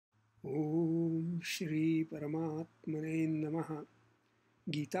ओम श्री परमात्मने नमः।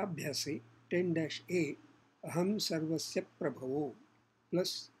 गीताभ्यासे 10-A अहम सर्वस्य प्रभवो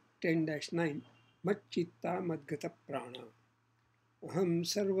प्लस 10-9 मच्चित्ता मद्गत प्राणा। अहम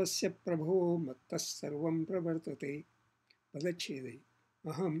सर्वस्य प्रभवो मत्तः सर्वं प्रवर्तते। पदच्छेदे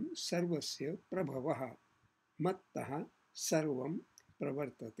अहम सर्वस्य प्रभवः मत्तः सर्वं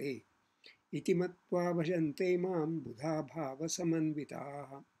प्रवर्तते इति मत्वा भजन्ते मां बुधा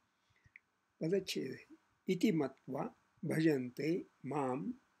भावसमन्विताः। पदच्छेदे इति मत्वा भजन्ते मां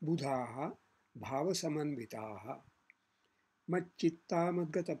बुधाः भावसमन्विताः मच्चित्ता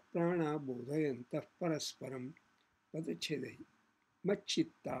मद्गतप्राणा बोधयन्तः परस्परं। पदच्छेदे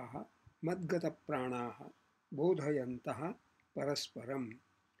मच्चित्ताः मद्गतप्राणाः बोधयन्तः परस्परं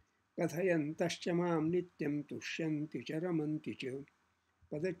कथयन्तश्च मां नित्यं तुष्यन्ति च रमन्ति च।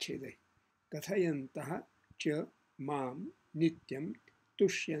 पदच्छेदे कथयन्तः च मां नित्यं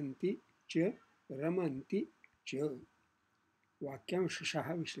तुष्यन्ति च रमन्ति च। वाक्यांशः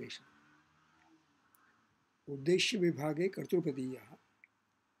विश्लेषण। उद्देश्य विभागे कर्तृपदीयः,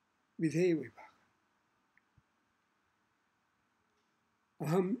 विधेय विभाग।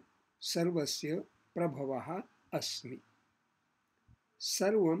 अहं सर्वस्य प्रभवः अस्मि,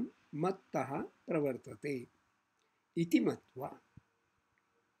 सर्वं मत्तः प्रवर्तते इति मत्वा।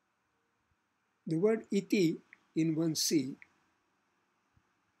 The word iti in 1C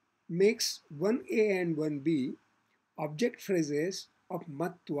makes 1A and 1B object phrases of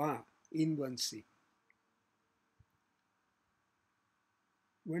matva in 1C.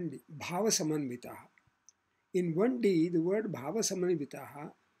 1D, bhavasamanvitaha. In 1D, the word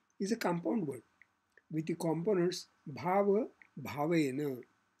bhavasamanvitaha is a compound word with the components bhava, bhavena,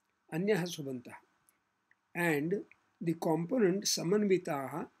 anyaha subantaha, and the component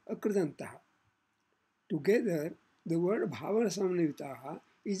samanvitaha, akridantaha. Together, the word bhavasamanvitaha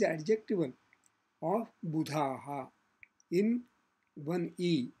is adjectival of budhaha in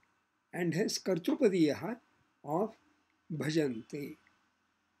 1E and has kartrupadiyaha of bhajante.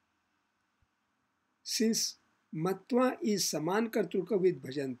 Since matva is saman kartruka with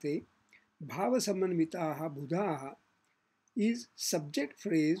bhajante, bhavasamanvitaha budhaha is subject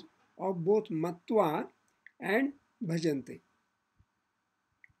phrase of both matva and bhajante.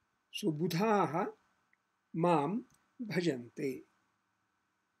 So budhaha माम भजन्ते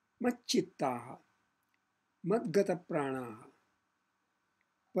मच्चित्ताः मद्गतप्राणाः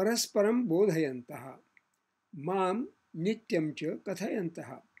परस्परं बोधयन्तः मां नित्यं च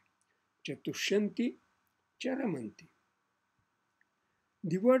कथयन्तः च तुष्यन्ति च रमन्ति.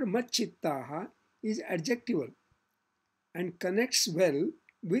 The word मच्चित्ताः is adjectival and connects well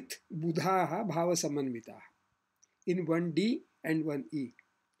with बुधाः भावसमन्विताः in 1D and 1E.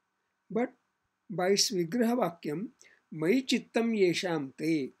 But by its vigraha vakyam मयि चित्तम येषां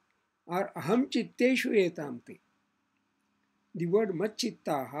ते or aham chitteshu etam te. The word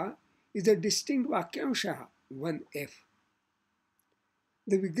macchittaha is a distinct vakyamshaha, 1F.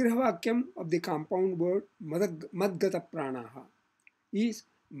 The vigraha vakyam of the compound word madgata pranaha is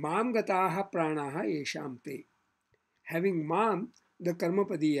mam gataha pranaha yesham te, having mam the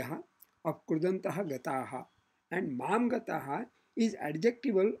karmapadiyaha of krudantaha gataha, and mam gataha is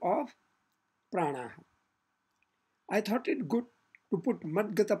adjectival of pranaha. I thought it good to put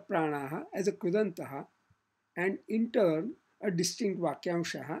madgata pranaha as a krudantaha and in turn a distinct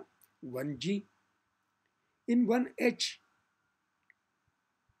vakyamshaha, 1G. In 1H,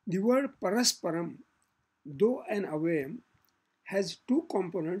 the word parasparam, though an avyam, has two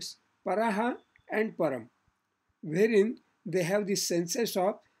components, paraha and param, wherein they have the senses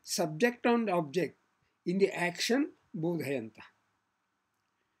of subject and object in the action bodhayanta.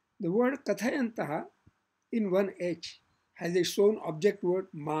 The word kathayantaha in 1H has its own object word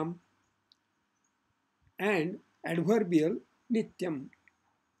mam and adverbial nityam.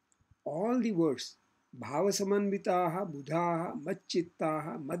 All the words bhavasamanvitaha, budhaha,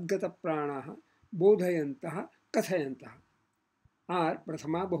 macchittaha, madgatapranaha, bodhayantaha, kathayantaha are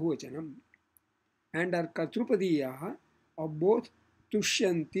prathama bahuvachanam and are kartrupadiyaha of both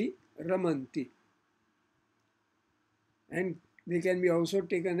tushyanti, ramanti, and they can be also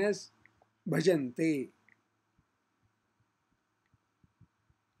taken as bhajante.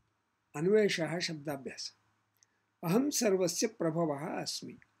 अन्वेषः शब्दाभ्यास. अहम सर्वस्य प्रभवः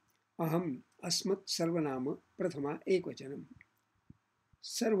अस्मि. अहम अस्मत् सर्वनाम प्रथमा एकवचनम.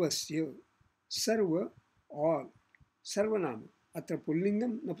 सर्वस्य सर्व all सर्वनाम अत्र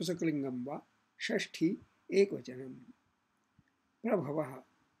पुल्लिंगम नपुंसकलिंगम वा षष्ठी एकवचनम. प्रभवः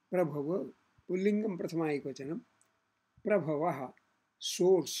प्रभव पुल्लिंगम प्रथमा एकवचनम. प्रभवः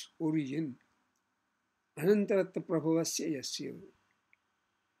सोर्स ओरिजिन. अनंतरत्व प्रभवस्य यस्य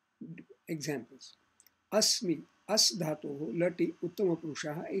Examples. अस्मि, अस् धातोः लटि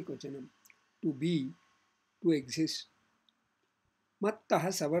उत्तमपुरुषः एकवचनं. To be, to exist. मत्तः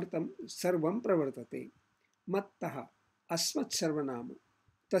सर्वं प्रवर्तते. मत्तः अस्मत् सर्वनाम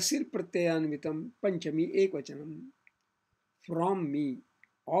तसिल् प्रत्ययान्वितं पंचमी एकवचनं. From me,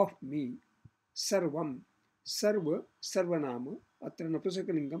 of me, सर्वं सर्वनाम अत्र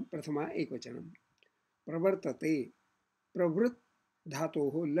नपुंसकलिङ्गं प्रथमा एकवचनं. प्रवर्तते, प्रवृत्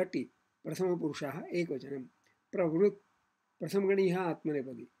धातोः लटि प्रथमपुरुषः एकवचनं. प्रवृत् प्रथमगणीयः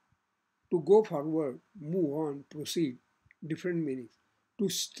आत्मनेपदी. To go forward, move on, proceed, different meanings. To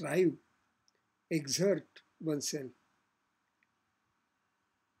strive, exert oneself.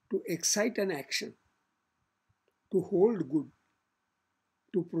 To excite an action. To hold good.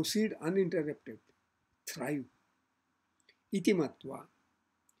 To proceed uninterrupted. Thrive. Iti matva.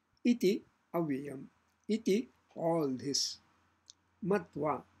 Iti avyayam. Iti all this.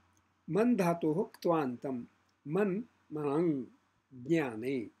 Matva. Man dhatoh ktvantam. Man manang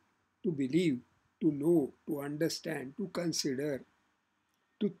jnane. To believe, to know, to understand, to consider,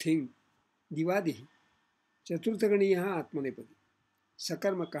 to think. Divadihi. Chaturthaganiyah atmanepadi.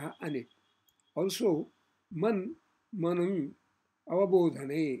 Sakarmakah anit. Also, man manang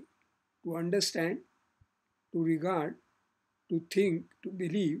avabodhane. To understand, to regard, to think, to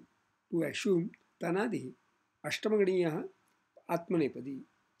believe, to assume. Tanadihi. Ashtamaganiyah atmanepadi.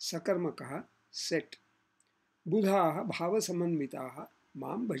 Sakarmakah set. बुधाः भावसमन्विताः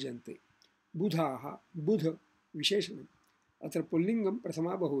मां भजन्ते. बुधाः बुध विशेषणम्. अत्र पुल्लिङ्गं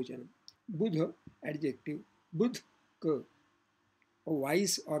प्रथमा बहुवचनं. बुध adjective. बुध क a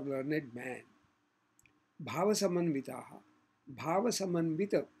wise or learned man. भावसमन्विताः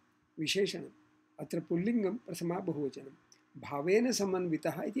भावसमन्वित विशेषणम्. अत्र पुल्लिङ्गं प्रथमा बहुवचनं. भावेन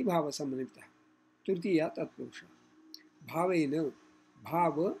समन्वितः इति भावसमन्वितः. तृतीया तत्पुरुषः. भावेन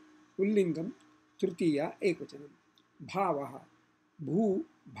भाव पुल्लिङ्गं तृतीया एकवचनं. भावः भू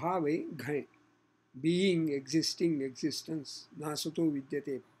भावे घञ्. Being, existing, existence. नासतो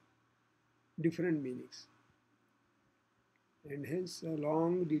विद्यते. Different meanings. And hence a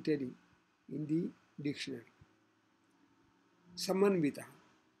long detailing in the dictionary. Samanvitah.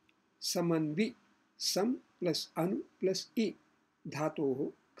 Samanvi. Sam plus anu plus i.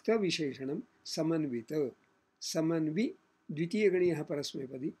 Dhatoh kta visheshanam samanvita. Samanvi द्वितीयगणीयः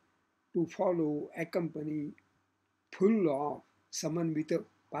परस्मैपदी. To follow, accompany, full of. Samanvita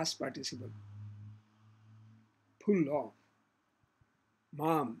past participle. Full of.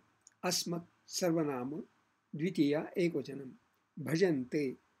 Mam अस्मत् सर्वनाम द्वितीया एकवचनं.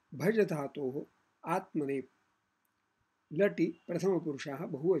 भजन्ते भज धातोः आत्मनेप. लटि प्रथमपुरुषः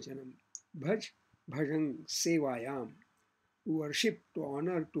बहुवचनं. भज भजं सेवायां. To worship, to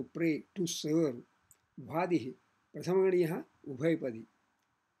honor, to pray, to serve. भादिः प्रथमगणीयः उभयपदी.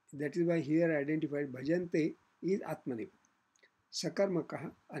 That is why here identified bhajante is atmanep.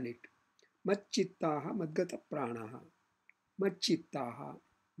 Sakarmakah anit. Macchittaha madgata pranaha. Macchittaha.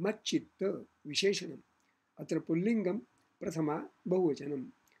 Macchitta visheshanam. Atra pullingam prathama bahuvachanam.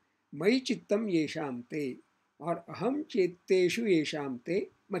 Mai chittam yesham te. Or aham chetteshu yesham te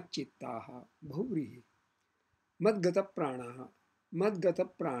macchittaha. Bahuvrihi. Madgata pranaha. Madgata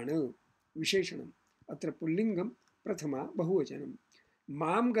prana visheshanam. Atra pullingam prathama bahuvachanam.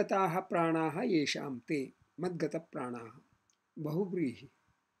 माम गताः प्राणाः येषां ते मद्गत प्राणाः. बहुव्रीहि.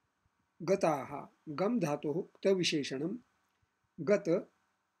 गताः गम धातोः क्त विशेषणं गत.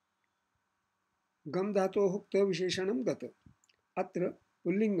 गम धातोः क्त विशेषणं गत. अत्र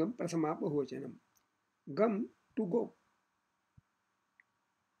पुल्लिङ्गं प्रथमा बहुवचनं. गम to go.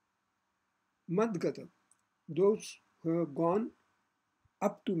 मद्गत those who have gone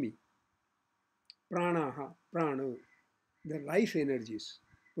up to me. प्राणाः प्राण the life energies.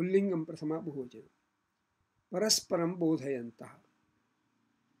 Pullingam prathama bahuvachanam. Parasparam bodhayantah.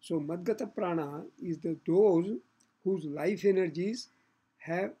 So madgata prana is those whose life energies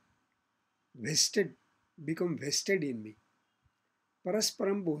have become vested in me.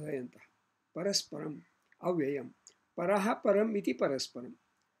 Parasparam bodhayantah. Parasparam avyayam. Paraha param iti parasparam.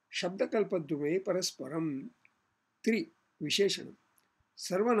 Shabdakalpadrume parasparam. 3 visheshanam.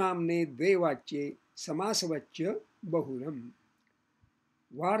 सर्वनामने द्वे वाच्ये समासवच्य बहुलम.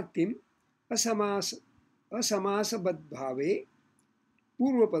 वार्तिम असमासबद्भावे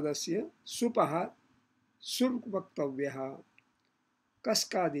पूर्वपदस्य सुपः सुर् वक्तव्यः.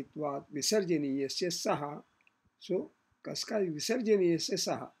 कस्कादित्वात् विसर्जनीयस्य सः. So कस्कादि विसर्जनीयस्य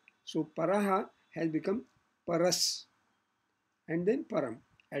सः. So paraha has become paras and then param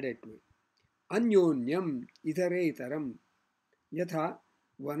added to it. Anyonyam itareitaram. यथा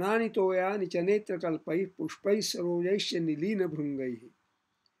वनानि तोयानि च नेत्रकल्पैः पुष्पैः सरोजैश्च निलीनभृङ्गैः.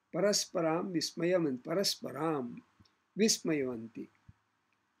 परस्परां विस्मयवन्ति, परस्परां विस्मयवन्ति,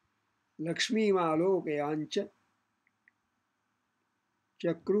 लक्ष्मीमालोकयांच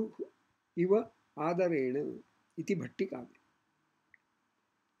चक्रुः इव आदरेण इति भट्टिकाव्ये।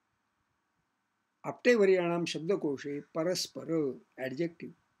 आप्तेवर्याणां शब्दकोशे परस्पर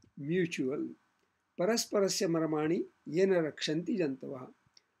एडजेक्टिव, म्यूचुअल, परस्परस्य मर्माणि येन रक्षन्ति जन्तवः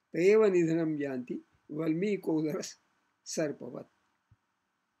तयेव निधनं यान्ति वल्मीकोदरसर्पवत्।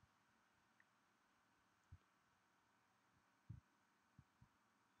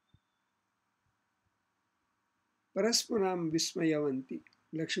 परस्परां विस्मयवन्ति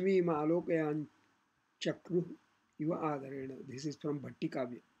लक्ष्मीमालोकयान् चक्रुः इव आदरेण. This is from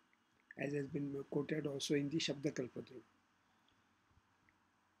Bhattikavya, as has been quoted also in the Shabdakalpadru.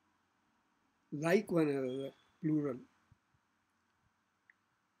 Like one another, plural.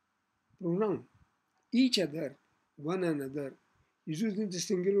 Pronoun, each other, one another, is used in the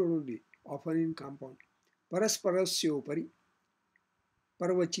singular only, often in compound. Parasparasyopari,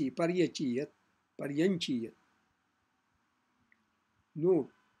 parvachi, paryachiyat, paryanchiyat.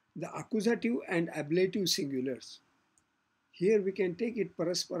 Note, the accusative and ablative singulars. Here we can take it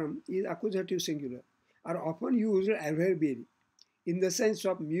parasparam is accusative singular, are often used adverbially in the sense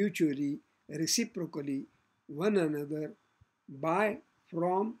of mutually, reciprocally, one another, by,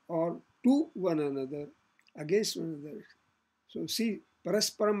 from, or to one another, against one another. So see,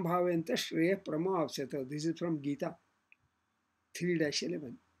 parasparam bhaventa shreya pramo avseta. This is from Gita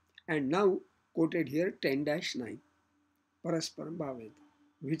 3-11. And now quoted here 10-9. Parasparam bhaventa,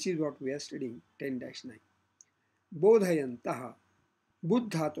 which is what we are studying 10-9. बोधयन्तः,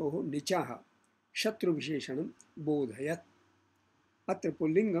 बुद्धातोः निचः, शत्रुविशेषणं बोधयत्. अत्र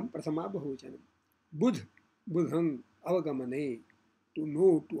पुल्लिङ्गं प्रथमा बहुवचनं. बुध, बुधं, अवगमने, to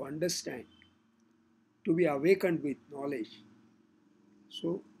know, to understand, to be awakened with knowledge.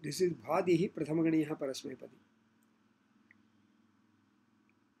 So this is bhadihi प्रथमगणीयः परस्मैपदी.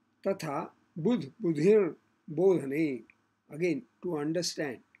 तथा बुध, बुधिर, बोधने, again to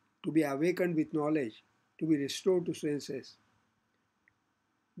understand, to be awakened with knowledge, to be restored to senses.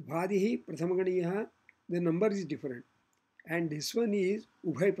 Bhadihi Prathamagadiyaha, the number is different. And this one is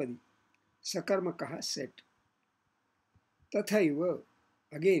Ubhaypadi, Sakarmakaha set. Tathaiva,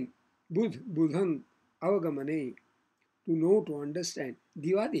 again, Budh, Budhang, Avagamane, to know, to understand.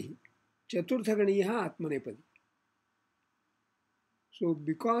 Divadihi, Chaturthagadiyaha Atmanepadi. So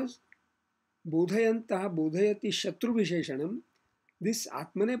because Bodhayantaha Bodhayati Shatru Visheshanam, this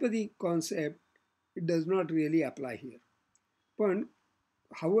Atmanepadi concept, it does not really apply here. But,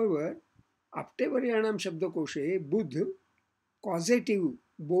 however, Aptevaryanam Shabdakoshe, Buddh, causative,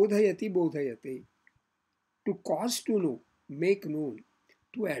 Bodhayati Bodhayate, to cause to know, make known,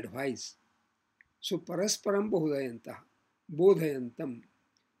 to advise. So, Parasparam Bodhayantaha, Bodhayantam,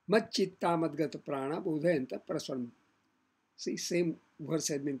 Matchitta Madgata Prana, Bodhayanta Parasparam. See, same verse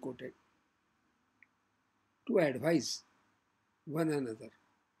has been quoted. To advise one another.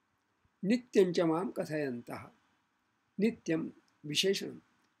 Nityam chamam kathayantaha. Nityam visheshanam.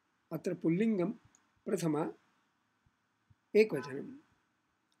 Atra pullingam prathama ekvajanam.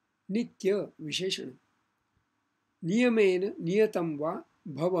 Nitya visheshanam. Niyamena niyatam va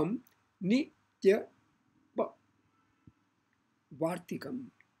bhavam nitya vartikam.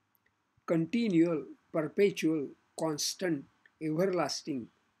 Continual, perpetual, constant, everlasting,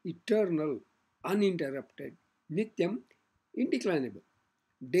 eternal, uninterrupted. Nityam, indeclinable.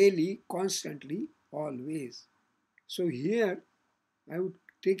 Daily, constantly, always. So here I would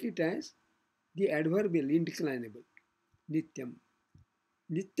take it as the adverbial indeclinable. Nityam.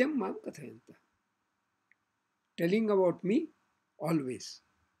 Nityam mam kathayanta. Telling about me always,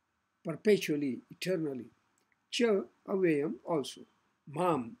 perpetually, eternally. Cha avyayam also.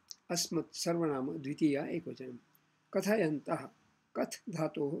 Mam asmat sarvanama dvitiya ekvachanam. Kathayantaha. Kath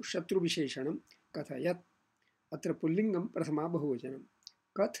dhatoh shatru visheshanam kathayat. Atra pullingam prathama bahuvachanam.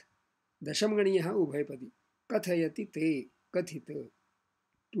 Kath dashamganiyaha ubhaypadi. Kathayati te kathita.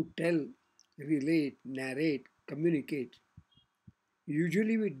 To tell, relate, narrate, communicate.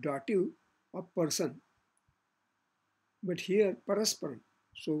 Usually with dative of person. But here parasparam.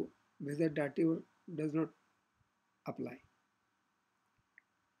 So whether dative does not apply.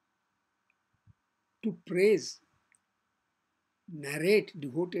 To praise, narrate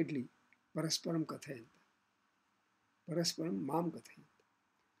devotedly. Parasparam kathayanta. Parasparam mam kathayanta.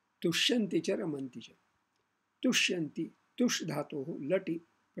 Tushyanti cha ramanti cha. Tushyanti, tush dhatoh, lati,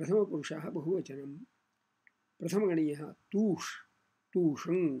 prathama purushaha bahuvachanam. Prathamaganiyaha, tush,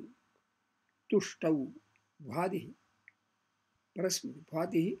 tushang, tushtau, bhadihi. Parasmati,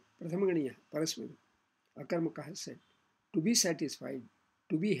 bhadihi, prathamaganiyaha, parasmati. Akarmakaha said, to be satisfied,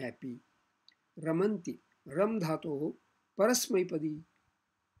 to be happy. Ramanti, ram dhatoh parasmaipadi.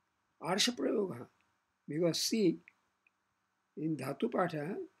 Arsha prayoga. Because see, in dhatu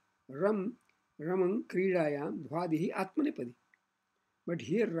patha, ram, ramang kridayam dhvadihi atmanepadi. But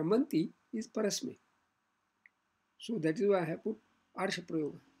here ramanti is parasmai. So that is why I have put arsha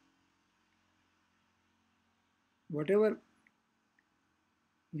prayoga. Whatever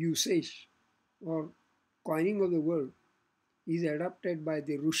usage or coining of the word is adopted by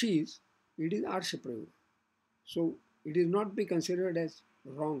the Rishis, it is arsha prayoga. So it is not be considered as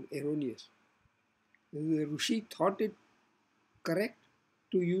wrong, erroneous. The Rishi thought it correct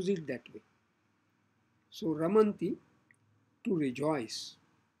to use it that way. So ramanti, to rejoice.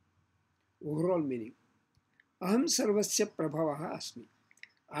 Overall meaning. Aham sarvasya prabhavaha asmi.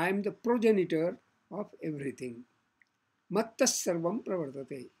 I am the progenitor of everything. Mattas sarvam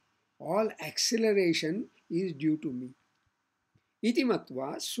pravartate. All acceleration is due to me. Iti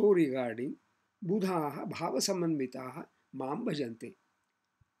matva, so regarding, buddhaha bhavasamanvitaha mam bhajante.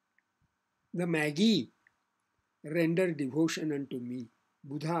 The Magi render devotion unto me.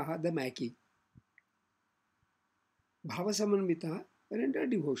 Buddhaha, the Magi. Bhavasamanvitaha render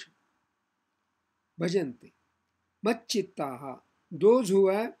devotion. Bhajante. Matchittaha, those who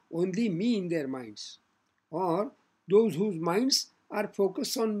have only me in their minds, or those whose minds are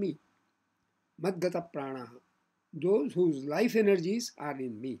focused on me. Madgata pranaha, those whose life energies are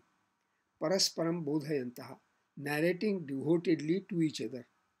in me. Parasparam bodhayantaha, narrating devotedly to each other.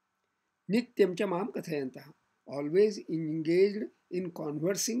 Nityam cha mam kathayantaha, always engaged in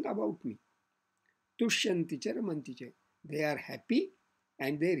conversing about me. Tushyanti cha ramanti cha, they are happy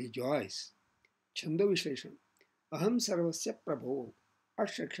and they rejoice. Chando Vishleshana. Aham sarvasya prabho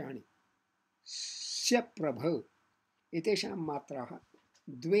ashrakshani sya prabha etesham matraha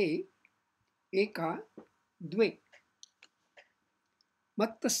dve eka dve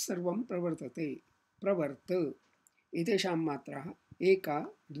mattas sarvam pravartate pravarta etesham matraha eka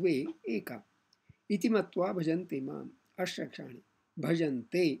dve eka iti matva bhajante mam ashrakshani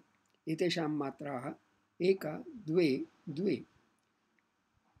bhajante etesham matraha eka dve dve.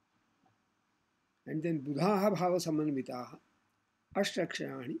 And then buddhaha bhava samanvitaha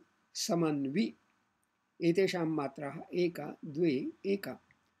ashrakshani samanvi etesham matraha eka dve eka.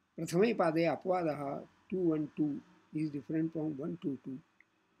 Prathame pade apvadaha 2 1 2 is different from 1 2 2.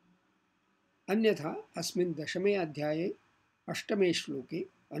 Anyatha asmin dashame adhyaye ashtame shloke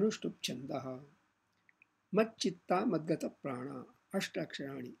anushtup chandaha matchitta madgata prana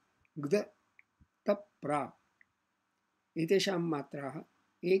ashtakshani gda tapra etesham matraha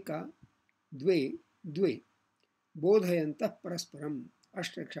eka द्वे द्वे बोधयन्तः परस्परम्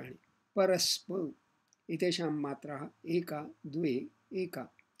अष्टक्षाणि परस्प एतेषां मात्राः एका द्वे एका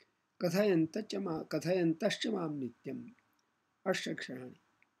कथयन्तश्च मां नित्यम् अष्टक्षाणि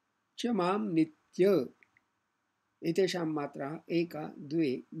च मां नित्य एतेषां मात्राः एका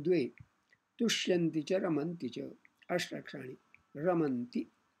द्वे द्वे तुष्यन्ति च रमन्ति च अष्टक्षाणि रमन्ति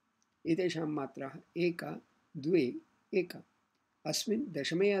एतेषां मात्राः एका द्वे एका. अस्मिन्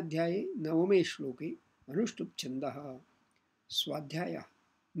दशमे अध्याये नवमे श्लोके अनुष्टुप छंदः स्वाध्यायः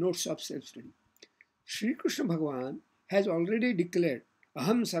notes of self study. Sri Krishna Bhagavan has already declared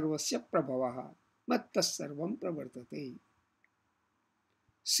aham sarvasya prabhavaha mattas sarvam pravartate.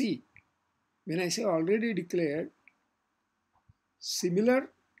 See, when I say already declared, similar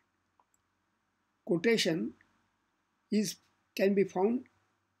quotation can be found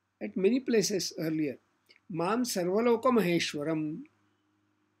at many places earlier. Mam sarvaloka maheshwaram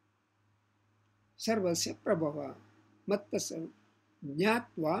sarvasya prabhava mattasar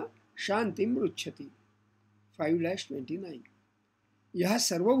jnatva shantim ruchyati 5-29. Yah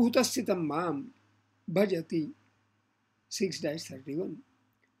sarvabhutasthitam mam bhajati 6-31.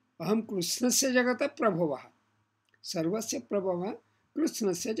 Aham krishnasya jagata prabhava sarvasya prabhava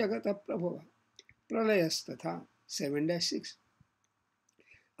krishnasya jagata prabhava pralayasthatha 7-6.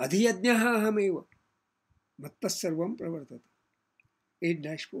 Adhiyajnaha ahameva mattas sarvam pravartate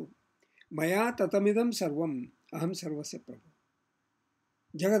 8-4. Maya tatamidam sarvam aham sarvasya prabhu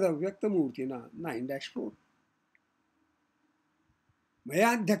jagadavyaktamurtina 9-4.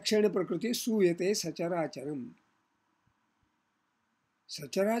 Maya dhakshana prakriti suyate sacharacharam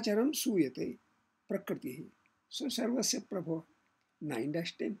sacharacharam suyate prakriti so sarvasya prabhu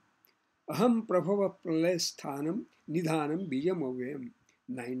 9-10. Aham prabhava pralayasthanam nidhanam bijam avyam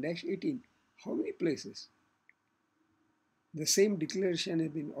 9-18. How many places? The same declaration has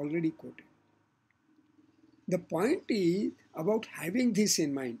been already quoted. The point is about having this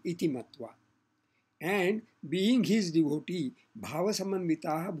in mind, iti matva, and being his devotee, bhava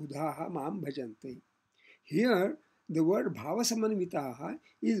samanvitaha buddhaha mam bhajante. Here, the word bhava samanvitaha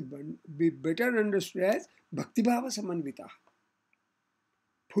is better understood as bhakti bhava samanvitaha,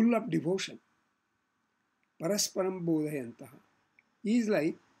 full of devotion. Parasparam bodhayantaha is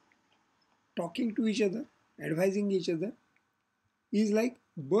like talking to each other, advising each other, is like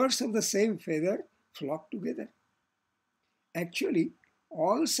birds of the same feather flock together. Actually,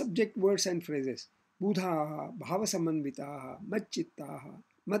 all subject words and phrases, budhaha, bhavasamanvitaha, madchittaha,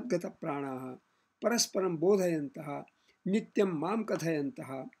 madgata pranaha, parasparam bodhayantaha, nityam mam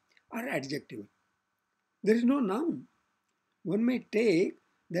kathayantaha, are adjectival. There is no noun. One may take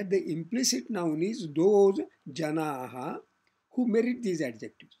that the implicit noun is those janaha who merit these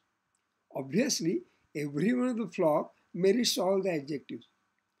adjectives. Obviously, everyone of the flock merits all the adjectives.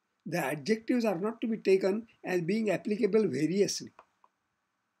 The adjectives are not to be taken as being applicable variously.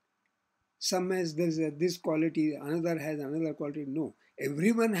 Some has this quality, another has another quality. No,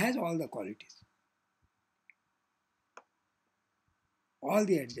 everyone has all the qualities, all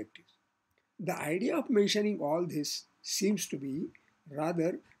the adjectives. The idea of mentioning all this seems to be,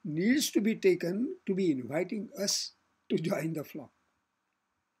 rather, needs to be taken to be inviting us to join the flock.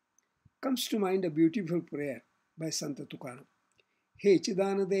 Comes to mind a beautiful prayer by Sant Tukaram. हे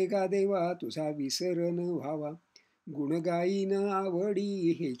चिदान देगा देवा तुझा विसर न व्हावा गुणगायी न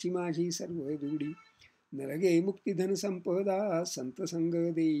आवडी हेची माझी सर्व दुडी नरगे मुक्ती धन संपदा संत संग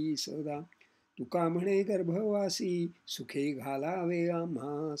देई सदा तुका म्हणे गर्भवासी सुखे घालावे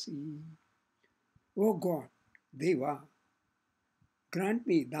आम्हासी. ओ गॉड, देवा, grant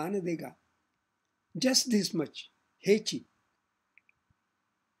me दान देगा just this much hechi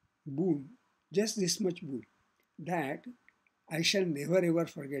boon, just this much boon, that I shall never ever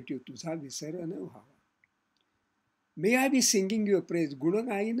forget you. तुझा विसर न व्हावा. May I be singing your praise.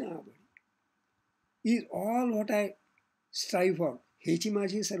 गुणगायी न आवडी is all what I strive for. हेची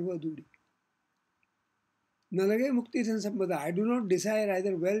माझी सर्व दुडी. नलगे मुक्ती धन संपदा. I do not desire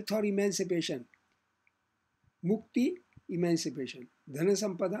either wealth or emancipation. Mukti, emancipation. Dhana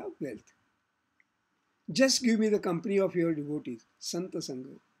sampada, wealth. Just give me the company of your devotees. Santa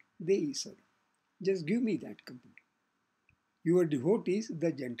Sangha, Dei Sada. Just give me that company. Your devotees,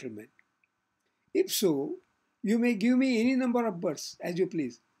 the gentlemen. If so, you may give me any number of births as you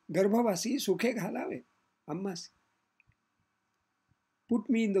please. Garbhavasi, sukhe ghalave, ammasi. Put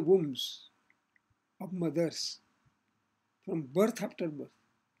me in the wombs of mothers from birth after birth.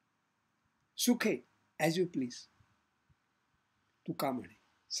 Sukhe, as you please. तुका म्हणे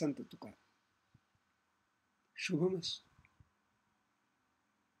संत तुका. शुभमस्तु.